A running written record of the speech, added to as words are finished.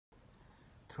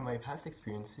Through my past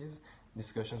experiences,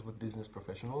 discussions with business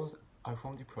professionals, I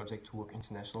formed the project to work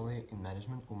internationally in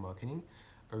management or marketing,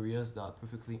 areas that are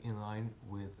perfectly in line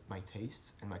with my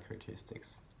tastes and my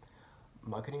characteristics.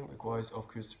 Marketing requires, of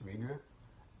course, rigor,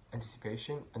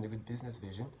 anticipation, and a good business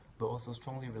vision, but also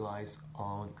strongly relies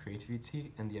on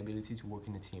creativity and the ability to work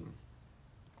in a team.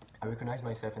 I recognize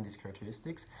myself in these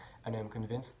characteristics, and I'm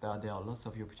convinced that there are lots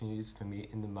of opportunities for me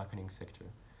in the marketing sector.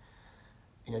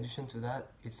 In addition to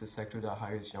that, it's a sector that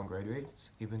hires young graduates,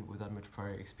 even without much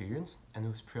prior experience, and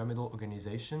whose pyramidal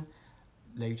organization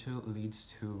later leads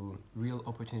to real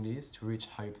opportunities to reach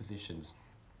higher positions.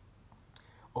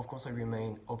 Of course, I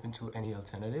remain open to any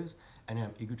alternatives, and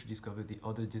I'm eager to discover the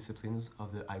other disciplines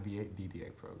of the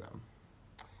IBA-BBA program.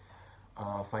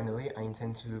 Finally, I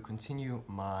intend to continue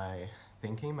my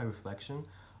thinking, my reflection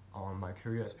on my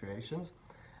career aspirations.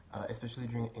 Especially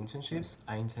during internships,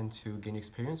 I intend to gain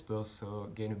experience, but also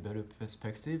gain a better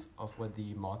perspective of what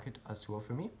the market has to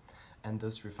offer me, and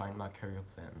thus refine my career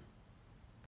plan.